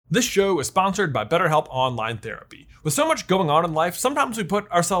This show is sponsored by BetterHelp Online Therapy. With so much going on in life, sometimes we put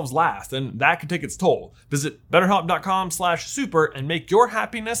ourselves last, and that can take its toll. Visit BetterHelp.com/super and make your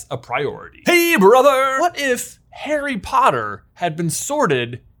happiness a priority. Hey, brother! What if Harry Potter had been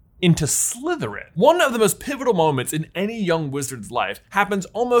sorted into Slytherin? One of the most pivotal moments in any young wizard's life happens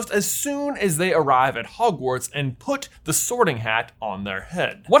almost as soon as they arrive at Hogwarts and put the sorting hat on their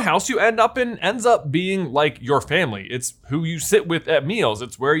head. What house you end up in ends up being like your family. It's who you sit with at meals.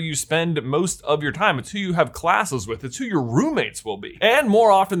 It's where you spend most of your time. It's who you have classes with. It's who your roommates will be. And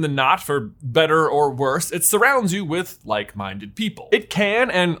more often than not, for better or worse, it surrounds you with like-minded people. It can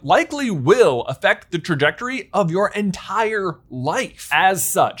and likely will affect the trajectory of your entire life. As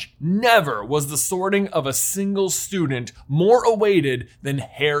such, never was the sorting of a single student more awaited than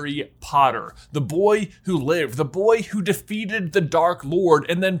Harry Potter, the boy who lived, the boy who defeated the Dark Lord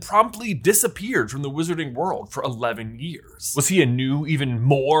and then promptly disappeared from the wizarding world for 11 years. Was he a new, even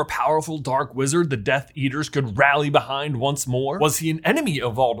more powerful Dark Wizard the Death Eaters could rally behind once more? Was he an enemy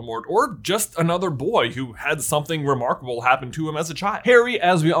of Voldemort, or just another boy who had something remarkable happen to him as a child? Harry,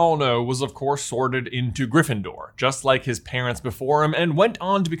 as we all know, was of course sorted into Gryffindor, just like his parents before him, and went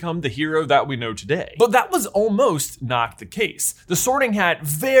on to become the hero that we know today. But that was almost not the case. The Sorting Hat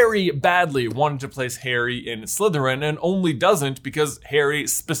very badly wanted to place Harry in Slytherin and only doesn't because Harry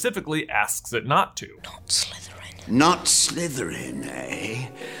specifically asks it not to. Not Slytherin. Not Slytherin, eh?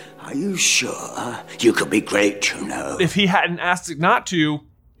 Are you sure? You could be great, you know. If he hadn't asked it not to,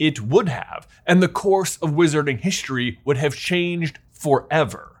 it would have, and the course of wizarding history would have changed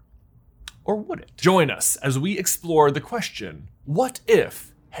forever. Or would it? Join us as we explore the question, what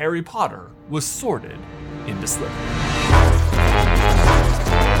if Harry Potter was sorted into Slytherin?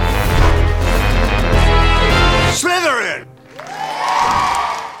 Slytherin!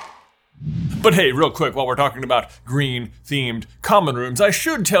 But hey, real quick, while we're talking about green-themed common rooms, I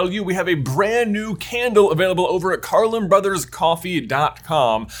should tell you we have a brand new candle available over at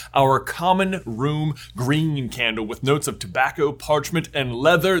carlinbrotherscoffee.com. Our common room green candle with notes of tobacco, parchment, and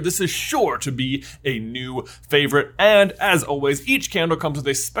leather. This is sure to be a new favorite. And as always, each candle comes with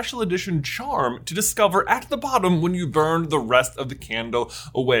a special edition charm to discover at the bottom when you burn the rest of the candle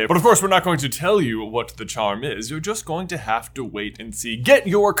away. But of course, we're not going to tell you what the charm is. You're just going to have to wait and see. Get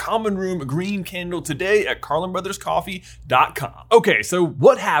your common room green candle today at carlinbrotherscoffee.com. Okay, so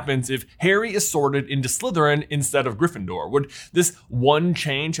what happens if Harry is sorted into Slytherin instead of Gryffindor? Would this one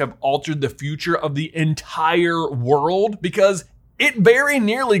change have altered the future of the entire world? Because it very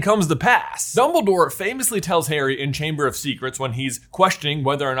nearly comes to pass. Dumbledore famously tells Harry in Chamber of Secrets when he's questioning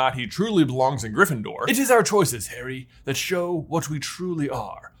whether or not he truly belongs in Gryffindor, "It is our choices, Harry, that show what we truly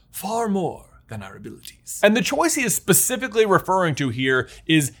are, far more than our abilities." And the choice he is specifically referring to here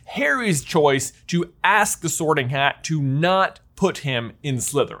is Harry's choice to ask the Sorting Hat to not put him in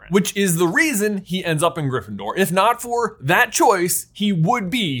Slytherin, which is the reason he ends up in Gryffindor. If not for that choice, he would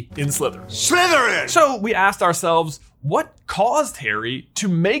be in Slytherin. Slytherin! So we asked ourselves, what caused Harry to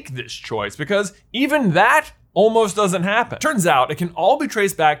make this choice? Because even that almost doesn't happen. Turns out it can all be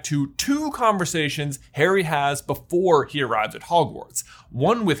traced back to two conversations Harry has before he arrives at Hogwarts.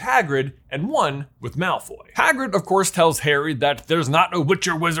 One with Hagrid and one with Malfoy. Hagrid, of course, tells Harry that there's not a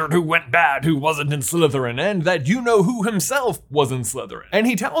Witcher wizard who went bad who wasn't in Slytherin, and that you know who himself was in Slytherin. And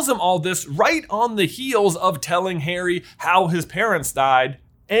he tells him all this right on the heels of telling Harry how his parents died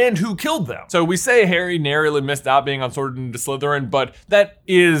and who killed them. So we say Harry narrowly missed out being unsorted into Slytherin, but that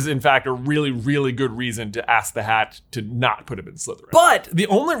is, in fact, a really, really good reason to ask the Hat to not put him in Slytherin. But the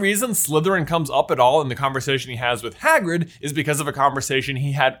only reason Slytherin comes up at all in the conversation he has with Hagrid is because of a conversation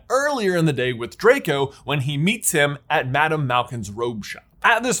he had earlier in the day with Draco when he meets him at Madame Malkin's robe shop.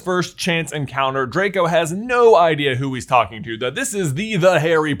 At this first chance encounter, Draco has no idea who he's talking to, that this is the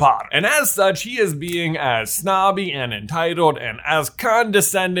Harry Potter. And as such, he is being as snobby and entitled and as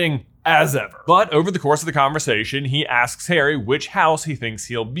condescending as ever. But over the course of the conversation, he asks Harry which house he thinks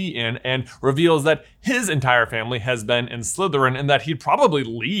he'll be in and reveals that his entire family has been in Slytherin and that he'd probably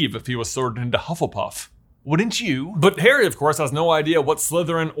leave if he was sorted into Hufflepuff. Wouldn't you? But Harry, of course, has no idea what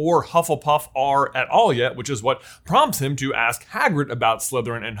Slytherin or Hufflepuff are at all yet, which is what prompts him to ask Hagrid about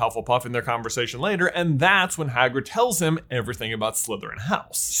Slytherin and Hufflepuff in their conversation later, and that's when Hagrid tells him everything about Slytherin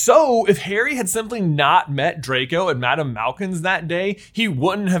House. So, if Harry had simply not met Draco at Madame Malkin's that day, he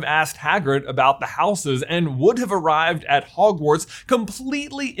wouldn't have asked Hagrid about the houses and would have arrived at Hogwarts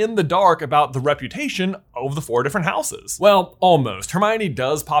completely in the dark about the reputation of the 4 different houses. Well, almost. Hermione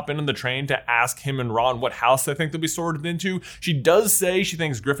does pop in the train to ask him and Ron what what house they think they'll be sorted into. She does say she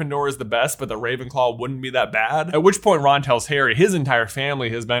thinks Gryffindor is the best, but the Ravenclaw wouldn't be that bad. At which point Ron tells Harry his entire family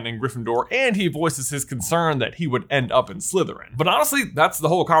has been in Gryffindor, and he voices his concern that he would end up in Slytherin. But honestly, that's the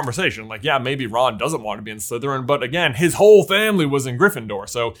whole conversation. Like, yeah, maybe Ron doesn't want to be in Slytherin, but again, his whole family was in Gryffindor,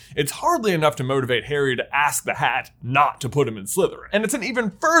 so it's hardly enough to motivate Harry to ask the Hat not to put him in Slytherin. And it's an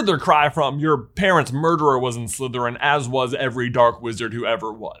even further cry from your parents' murderer was in Slytherin, as was every dark wizard who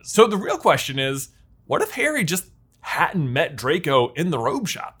ever was. So the real question is, what if Harry just hadn't met Draco in the robe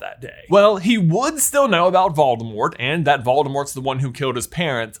shop that day? Well, he would still know about Voldemort and that Voldemort's the one who killed his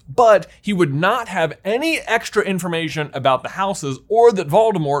parents, but he would not have any extra information about the houses or that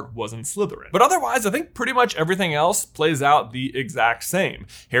Voldemort was in Slytherin. But otherwise, I think pretty much everything else plays out the exact same.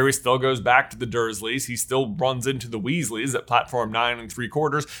 Harry still goes back to the Dursleys, he still runs into the Weasleys at platform 9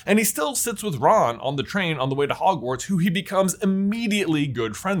 3/4, and he still sits with Ron on the train on the way to Hogwarts, who he becomes immediately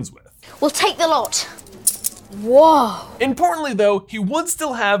good friends with. We'll take the lot. Whoa. Importantly though, he would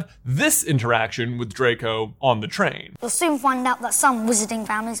still have this interaction with Draco on the train. You'll soon find out that some wizarding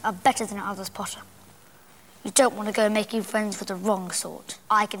families are better than others, Potter. You don't want to go making friends with the wrong sort.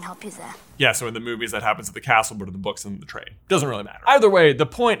 I can help you there. Yeah, so in the movies that happens at the castle, but in the books and the train. Doesn't really matter. Either way, the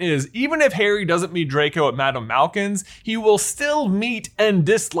point is, even if Harry doesn't meet Draco at Madame Malkin's, he will still meet and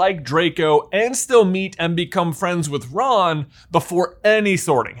dislike Draco and still meet and become friends with Ron before any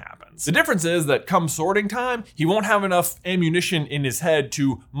sorting happens. The difference is that come sorting time, he won't have enough ammunition in his head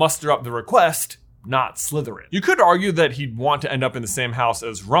to muster up the request, not Slytherin. You could argue that he'd want to end up in the same house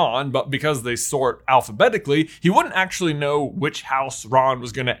as Ron, but because they sort alphabetically, he wouldn't actually know which house Ron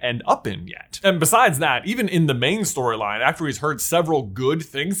was going to end up in yet. And besides that, even in the main storyline, after he's heard several good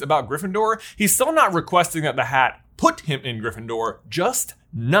things about Gryffindor, he's still not requesting that the Hat put him in Gryffindor, just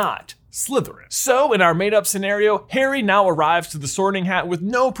not Slytherin. So in our made-up scenario, Harry now arrives to the Sorting Hat with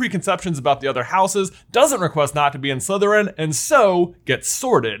no preconceptions about the other houses, doesn't request not to be in Slytherin, and so gets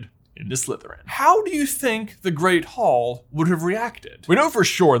sorted into Slytherin. How do you think the Great Hall would have reacted? We know for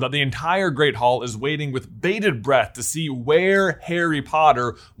sure that the entire Great Hall is waiting with bated breath to see where Harry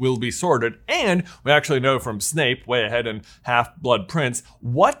Potter will be sorted, and we actually know from Snape, way ahead in Half-Blood Prince,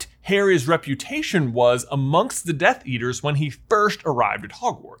 what Harry's reputation was amongst the Death Eaters when he first arrived at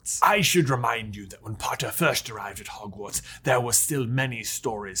Hogwarts. I should remind you that when Potter first arrived at Hogwarts, there were still many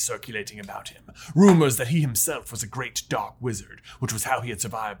stories circulating about him. Rumors that he himself was a great dark wizard, which was how he had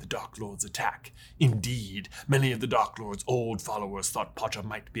survived the Dark Lord's attack. Indeed, many of the Dark Lord's old followers thought Potter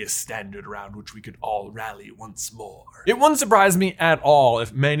might be a standard around which we could all rally once more. It wouldn't surprise me at all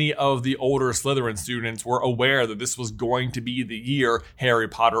if many of the older Slytherin students were aware that this was going to be the year Harry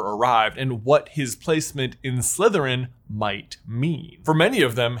Potter arrived and what his placement in Slytherin might mean. For many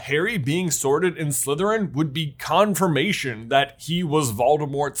of them, Harry being sorted in Slytherin would be confirmation that he was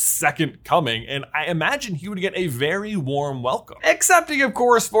Voldemort's second coming, and I imagine he would get a very warm welcome. Excepting, of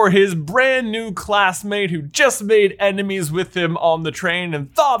course, for his brand new classmate who just made enemies with him on the train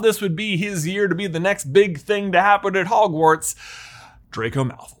and thought this would be his year to be the next big thing to happen at Hogwarts, Draco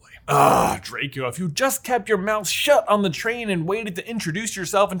Malfoy. Draco, if you just kept your mouth shut on the train and waited to introduce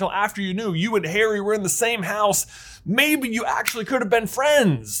yourself until after you knew you and Harry were in the same house, maybe you actually could have been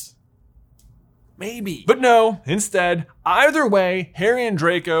friends. Maybe. But no, instead, either way, Harry and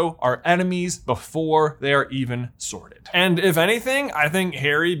Draco are enemies before they are even sorted. And if anything, I think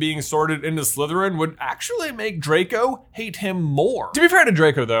Harry being sorted into Slytherin would actually make Draco hate him more. To be fair to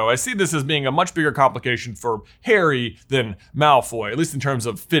Draco though, I see this as being a much bigger complication for Harry than Malfoy, at least in terms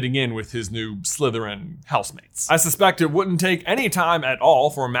of fitting in with his new Slytherin housemates. I suspect it wouldn't take any time at all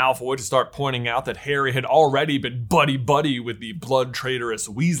for Malfoy to start pointing out that Harry had already been buddy-buddy with the blood traitorous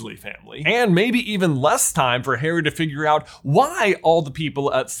Weasley family, and maybe even less time for Harry to figure out why all the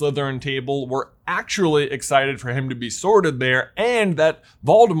people at Slytherin table were actually excited for him to be sorted there, and that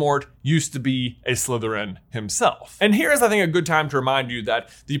Voldemort used to be a Slytherin himself. And here's, I think, a good time to remind you that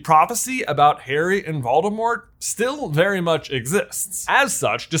the prophecy about Harry and Voldemort still very much exists. As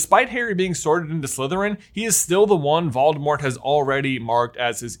such, despite Harry being sorted into Slytherin, he is still the one Voldemort has already marked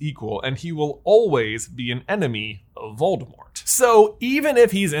as his equal, and he will always be an enemy of Voldemort. So even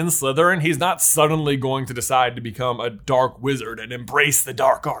if he's in Slytherin, he's not suddenly going to decide to become a dark wizard and embrace the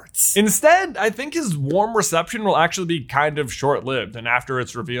dark arts. Instead, I think his warm reception will actually be kind of short-lived, and after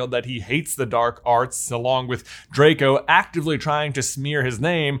it's revealed that he hates the dark arts, along with Draco actively trying to smear his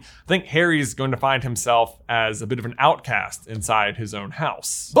name, I think Harry's going to find himself as a bit of an outcast inside his own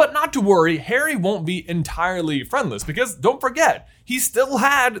house. But not to worry, Harry won't be entirely friendless, because don't forget, he still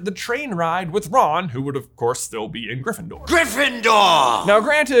had the train ride with Ron, who would of course still be in Gryffindor. Gryffindor! Now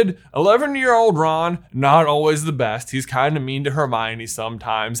granted, 11-year-old Ron, not always the best. He's kind of mean to Hermione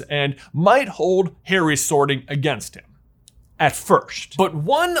sometimes and might hold Harry's sorting against him at first. But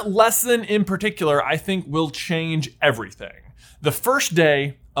one lesson in particular I think will change everything. The first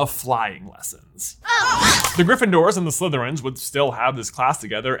day of flying lessons. The Gryffindors and the Slytherins would still have this class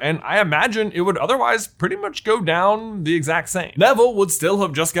together, and I imagine it would otherwise pretty much go down the exact same. Neville would still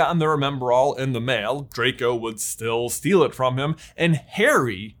have just gotten the Remembrall in the mail, Draco would still steal it from him, and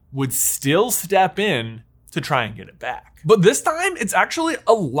Harry would still step in to try and get it back. But this time, it's actually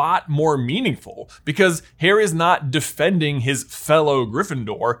a lot more meaningful because Harry is not defending his fellow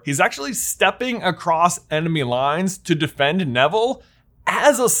Gryffindor. He's actually stepping across enemy lines to defend Neville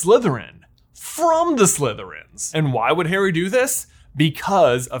as a Slytherin from the Slytherins. And why would Harry do this?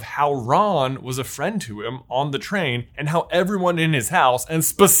 Because of how Ron was a friend to him on the train and how everyone in his house, and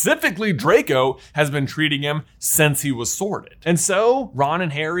specifically Draco, has been treating him since he was sorted. And so Ron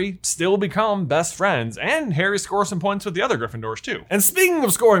and Harry still become best friends, and Harry scores some points with the other Gryffindors too. And speaking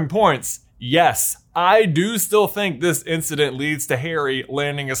of scoring points, yes, I do still think this incident leads to Harry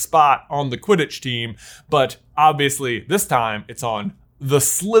landing a spot on the Quidditch team, but obviously this time it's on the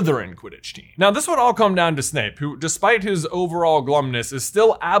Slytherin Quidditch team. Now, this would all come down to Snape, who, despite his overall glumness, is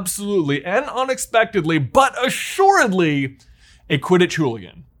still absolutely and unexpectedly, but assuredly, a Quidditch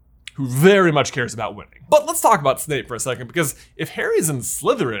hooligan who very much cares about winning. But let's talk about Snape for a second, because if Harry's in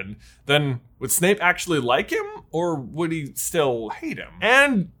Slytherin, then would Snape actually like him, or would he still hate him?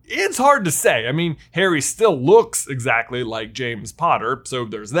 And it's hard to say. I mean, Harry still looks exactly like James Potter, so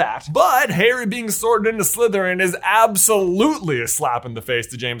there's that. But Harry being sorted into Slytherin is absolutely a slap in the face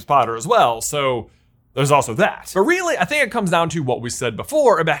to James Potter as well, so there's also that. But really, I think it comes down to what we said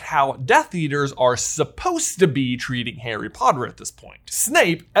before about how Death Eaters are supposed to be treating Harry Potter at this point.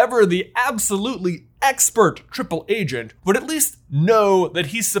 Snape, ever the absolutely expert triple agent, would at least know that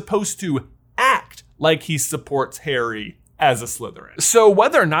he's supposed to act like he supports Harry as a Slytherin. So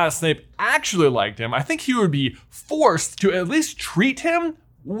whether or not Snape actually liked him, I think he would be forced to at least treat him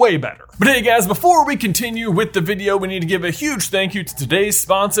way better. But hey guys, before we continue with the video, we need to give a huge thank you to today's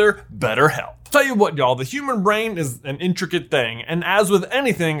sponsor, BetterHelp. Tell you what, y'all, the human brain is an intricate thing, and as with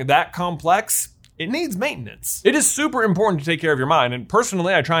anything that complex, it needs maintenance. It is super important to take care of your mind, and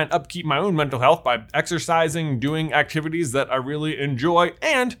personally, I try and upkeep my own mental health by exercising, doing activities that I really enjoy,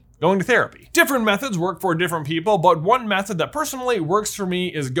 and going to therapy. Different methods work for different people, but one method that personally works for me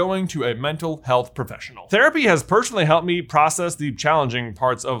is going to a mental health professional. Therapy has personally helped me process the challenging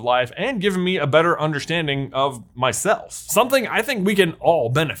parts of life and given me a better understanding of myself, something I think we can all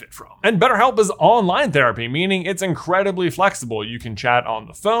benefit from. And BetterHelp is online therapy, meaning it's incredibly flexible. You can chat on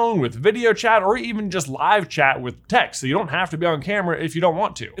the phone with video chat or even just live chat with text, so you don't have to be on camera if you don't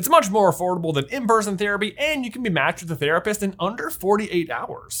want to. It's much more affordable than in-person therapy, and you can be matched with a therapist in under 48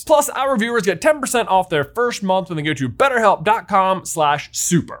 hours. Plus, our viewers get 10% off their first month when they go to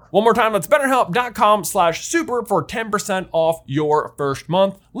betterhelp.com/super. One more time, that's betterhelp.com/super for 10% off your first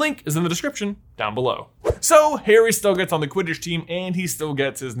month. Link is in the description down below. So Harry still gets on the Quidditch team and he still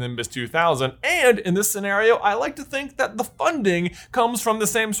gets his Nimbus 2000. And in this scenario, I like to think that the funding comes from the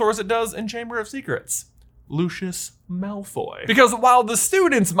same source it does in Chamber of Secrets. Lucius Malfoy. Because while the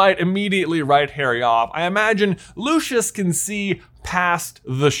students might immediately write Harry off, I imagine Lucius can see past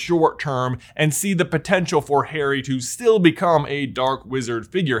the short term and see the potential for Harry to still become a dark wizard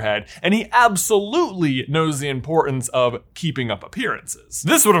figurehead, and he absolutely knows the importance of keeping up appearances.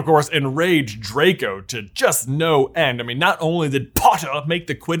 This would of course enrage Draco to just no end. I mean, not only did Potter make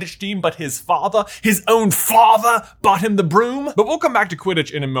the Quidditch team, but his father, his own father, bought him the broom. But we'll come back to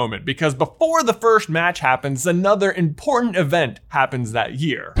Quidditch in a moment, because before the first match happens, another important event happens that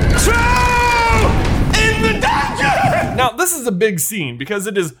year. In the dungeon! Now, this is a big scene because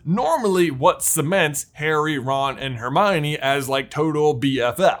it is normally what cements Harry, Ron, and Hermione as like total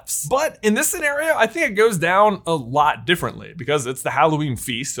BFFs. But in this scenario, I think it goes down a lot differently because it's the Halloween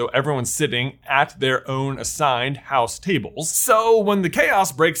feast, so everyone's sitting at their own assigned house tables. So when the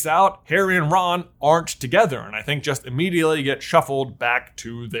chaos breaks out, Harry and Ron aren't together, and I think just immediately get shuffled back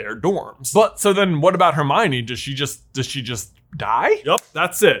to their dorms. But so then what about Hermione? Does she just die? Yup,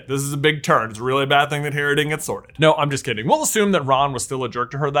 that's it. This is a big turn. It's a really bad thing that Harry didn't get sorted. No, I'm just kidding. We'll assume that Ron was still a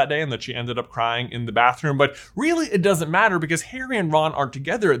jerk to her that day and that she ended up crying in the bathroom, but really it doesn't matter because Harry and Ron are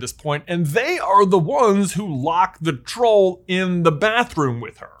together at this point and they are the ones who lock the troll in the bathroom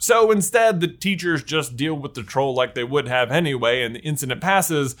with her. So instead, the teachers just deal with the troll like they would have anyway and the incident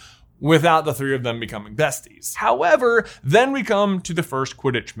passes without the three of them becoming besties. However, then we come to the first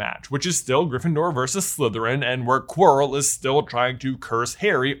Quidditch match, which is still Gryffindor versus Slytherin, and where Quirrell is still trying to curse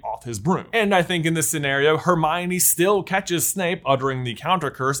Harry off his broom. And I think in this scenario, Hermione still catches Snape uttering the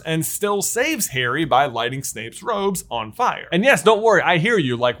counter curse and still saves Harry by lighting Snape's robes on fire. And yes, don't worry, I hear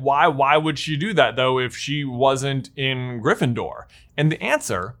you. Like, why would she do that though if she wasn't in Gryffindor? And the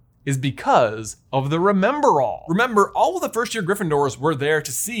answer is because of the Remember All. Remember, all of the first year Gryffindors were there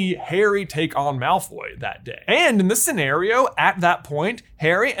to see Harry take on Malfoy that day. And in this scenario, at that point,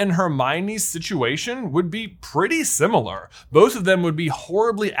 Harry and Hermione's situation would be pretty similar. Both of them would be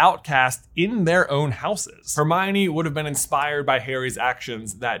horribly outcast in their own houses. Hermione would have been inspired by Harry's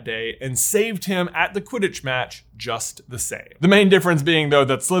actions that day and saved him at the Quidditch match just the same. The main difference being, though,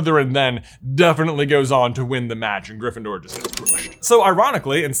 that Slytherin then definitely goes on to win the match and Gryffindor just gets crushed. So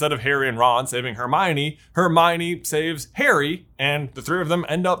ironically, instead of Harry and Ron saving Hermione, Hermione saves Harry, and the three of them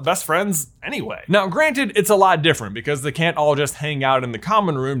end up best friends anyway. Now, granted, it's a lot different because they can't all just hang out in the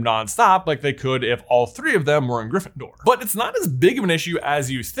common room nonstop like they could if all three of them were in Gryffindor. But it's not as big of an issue as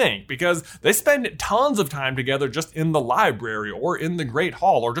you think because they spend tons of time together just in the library or in the Great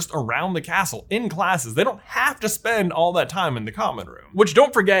Hall or just around the castle in classes. They don't have to spend all that time in the common room. Which,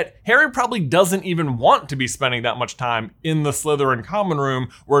 don't forget, Harry probably doesn't even want to be spending that much time in the Slytherin common room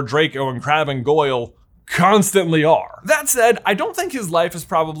where Draco and Crabbe and Goyle constantly are. That said, I don't think his life is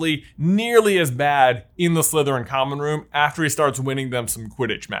probably nearly as bad in the Slytherin common room after he starts winning them some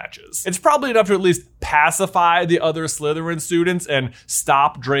Quidditch matches. It's probably enough to at least pacify the other Slytherin students and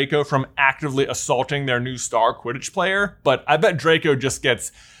stop Draco from actively assaulting their new star Quidditch player, but I bet Draco just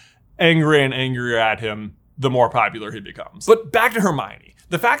gets angrier and angrier at him the more popular he becomes. But back to Hermione.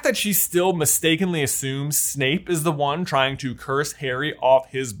 The fact that she still mistakenly assumes Snape is the one trying to curse Harry off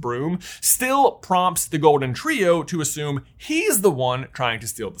his broom still prompts the Golden Trio to assume he's the one trying to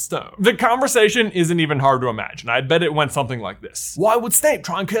steal the stone. The conversation isn't even hard to imagine. I bet it went something like this. Why would Snape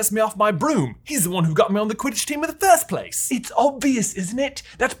try and curse me off my broom? He's the one who got me on the Quidditch team in the first place. It's obvious, isn't it?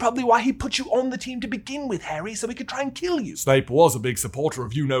 That's probably why he put you on the team to begin with, Harry, so he could try and kill you. Snape was a big supporter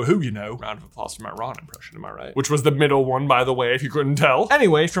of you-know-who-you-know. Round of applause for my Ron impression, am I right? Which was the middle one, by the way, if you couldn't tell.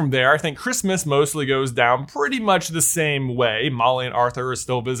 Anyway, from there, I think Christmas mostly goes down pretty much the same way. Molly and Arthur are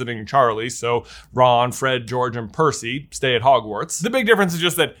still visiting Charlie, so Ron, Fred, George, and Percy stay at Hogwarts. The big difference is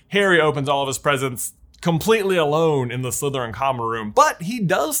just that Harry opens all of his presents completely alone in the Slytherin common room, but he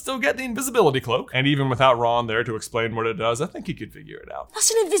does still get the invisibility cloak. And even without Ron there to explain what it does, I think he could figure it out. That's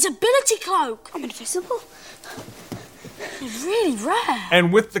an invisibility cloak. I'm invisible. It's really rare.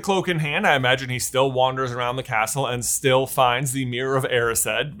 And with the cloak in hand, I imagine he still wanders around the castle and still finds the Mirror of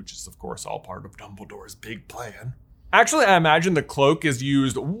Erised, which is of course all part of Dumbledore's big plan. Actually, I imagine the cloak is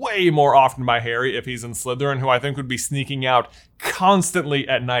used way more often by Harry if he's in Slytherin, who I think would be sneaking out constantly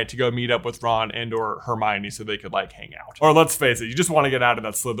at night to go meet up with Ron and or Hermione so they could like hang out. Or let's face it, you just want to get out of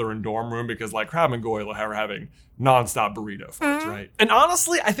that Slytherin dorm room because like Crabbe and Goyle are having nonstop burrito fights, right? And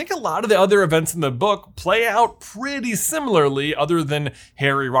honestly, I think a lot of the other events in the book play out pretty similarly other than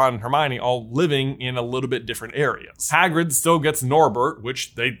Harry, Ron, and Hermione all living in a little bit different areas. Hagrid still gets Norbert,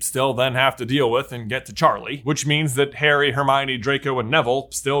 which they still then have to deal with and get to Charlie, which means that Harry, Hermione, Draco, and Neville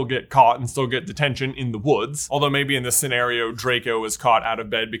still get caught and still get detention in the woods. Although maybe in this scenario, Draco is caught out of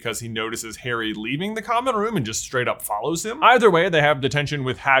bed because he notices Harry leaving the common room and just straight up follows him. Either way, they have detention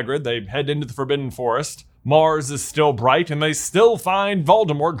with Hagrid. They head into the Forbidden Forest. Mars is still bright, and they still find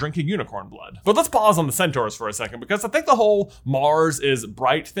Voldemort drinking unicorn blood. But let's pause on the Centaurs for a second, because I think the whole Mars is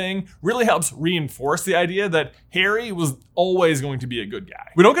bright thing really helps reinforce the idea that Harry was always going to be a good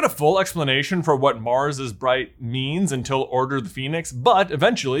guy. We don't get a full explanation for what Mars is bright means until Order of the Phoenix, but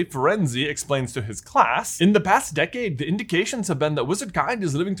eventually Firenze explains to his class, "In the past decade, the indications have been that wizardkind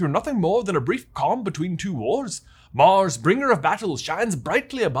is living through nothing more than a brief calm between two wars. Mars, bringer of battles, shines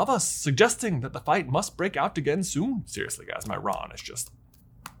brightly above us, suggesting that the fight must break out again soon." Seriously, guys, my Ron is just...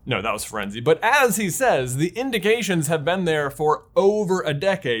 No, that was Firenze. But as he says, the indications have been there for over a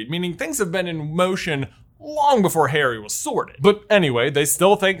decade, meaning things have been in motion long before Harry was sorted. But anyway, they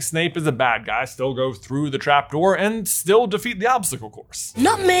still think Snape is a bad guy, still go through the trapdoor, and still defeat the obstacle course.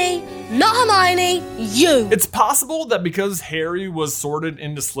 Not me, not Hermione, you. It's possible that because Harry was sorted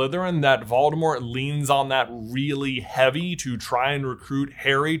into Slytherin, that Voldemort leans on that really heavy to try and recruit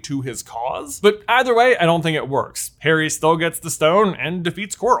Harry to his cause. But either way, I don't think it works. Harry still gets the stone and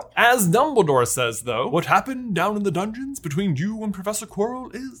defeats Quirrell. As Dumbledore says, though, "What happened down in the dungeons between you and Professor Quirrell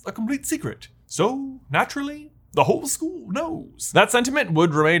is a complete secret. So, naturally, the whole school knows. That sentiment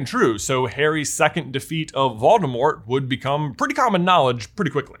would remain true, so Harry's second defeat of Voldemort would become pretty common knowledge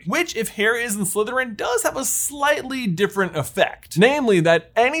pretty quickly. Which, if Harry is in Slytherin, does have a slightly different effect. Namely,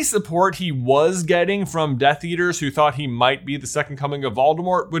 that any support he was getting from Death Eaters who thought he might be the second coming of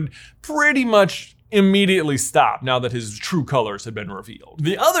Voldemort would pretty much immediately stop now that his true colors had been revealed.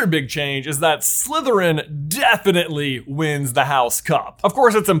 The other big change is that Slytherin definitely wins the House Cup. Of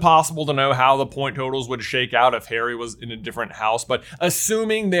course, it's impossible to know how the point totals would shake out if Harry was in a different house, but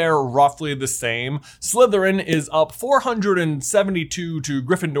assuming they're roughly the same, Slytherin is up 472 to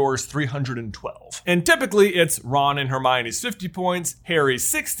Gryffindor's 312. And typically it's Ron and Hermione's 50 points, Harry's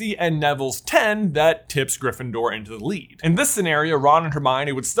 60, and Neville's 10 that tips Gryffindor into the lead. In this scenario, Ron and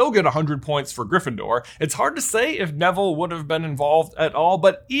Hermione would still get 100 points for Gryffindor. It's hard to say if Neville would have been involved at all,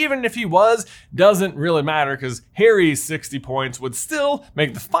 but even if he was, doesn't really matter because Harry's 60 points would still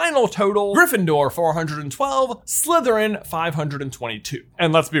make the final total Gryffindor 412, Slytherin 522.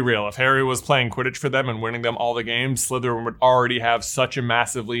 And let's be real, if Harry was playing Quidditch for them and winning them all the games, Slytherin would already have such a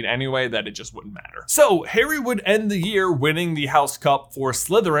massive lead anyway that it just wouldn't matter. So Harry would end the year winning the House Cup for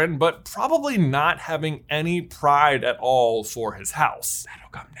Slytherin, but probably not having any pride at all for his house.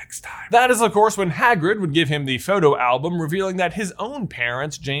 That'll come next time. That is, of course, when Hagrid would give him the photo album revealing that his own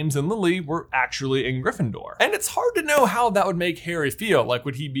parents, James and Lily, were actually in Gryffindor. And it's hard to know how that would make Harry feel. Like,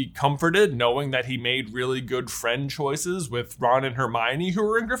 would he be comforted knowing that he made really good friend choices with Ron and Hermione who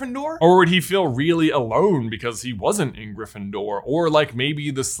were in Gryffindor? Or would he feel really alone because he wasn't in Gryffindor? Or like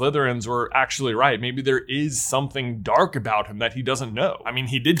maybe the Slytherins were actually right. Maybe there is something dark about him that he doesn't know. I mean,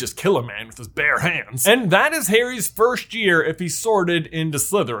 he did just kill a man with his bare hands. And that is Harry's first year if he sorted into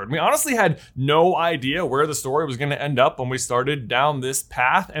Slytherin. We honestly had no idea where the story was going to end up when we started down this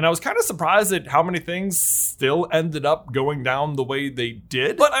path, and I was kind of surprised at how many things still ended up going down the way they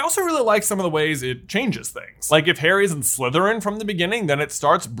did, but I also really like some of the ways it changes things. Like if Harry's in Slytherin from the beginning, then it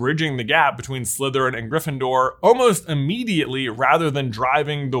starts bridging the gap between Slytherin and Gryffindor almost immediately rather than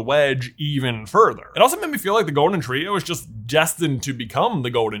driving the wedge even further. It also made me feel like the Golden Trio is just destined to become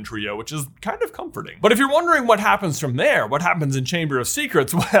the Golden Trio, which is kind of comforting. But if you're wondering what happens from there, what happens in Chamber of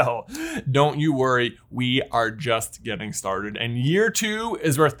Secrets, well, don't you worry, we are just getting started. And year 2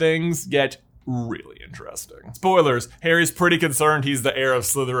 is where things get really interesting. Spoilers, Harry's pretty concerned he's the heir of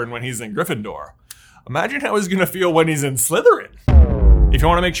Slytherin when he's in Gryffindor. Imagine how he's gonna feel when he's in Slytherin. If you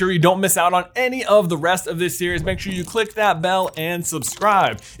want to make sure you don't miss out on any of the rest of this series, make sure you click that bell and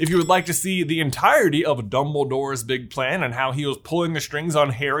subscribe. If you would like to see the entirety of Dumbledore's big plan and how he was pulling the strings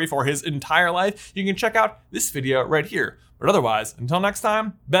on Harry for his entire life, you can check out this video right here. But otherwise, until next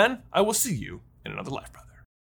time, Ben, I will see you in another life, brother.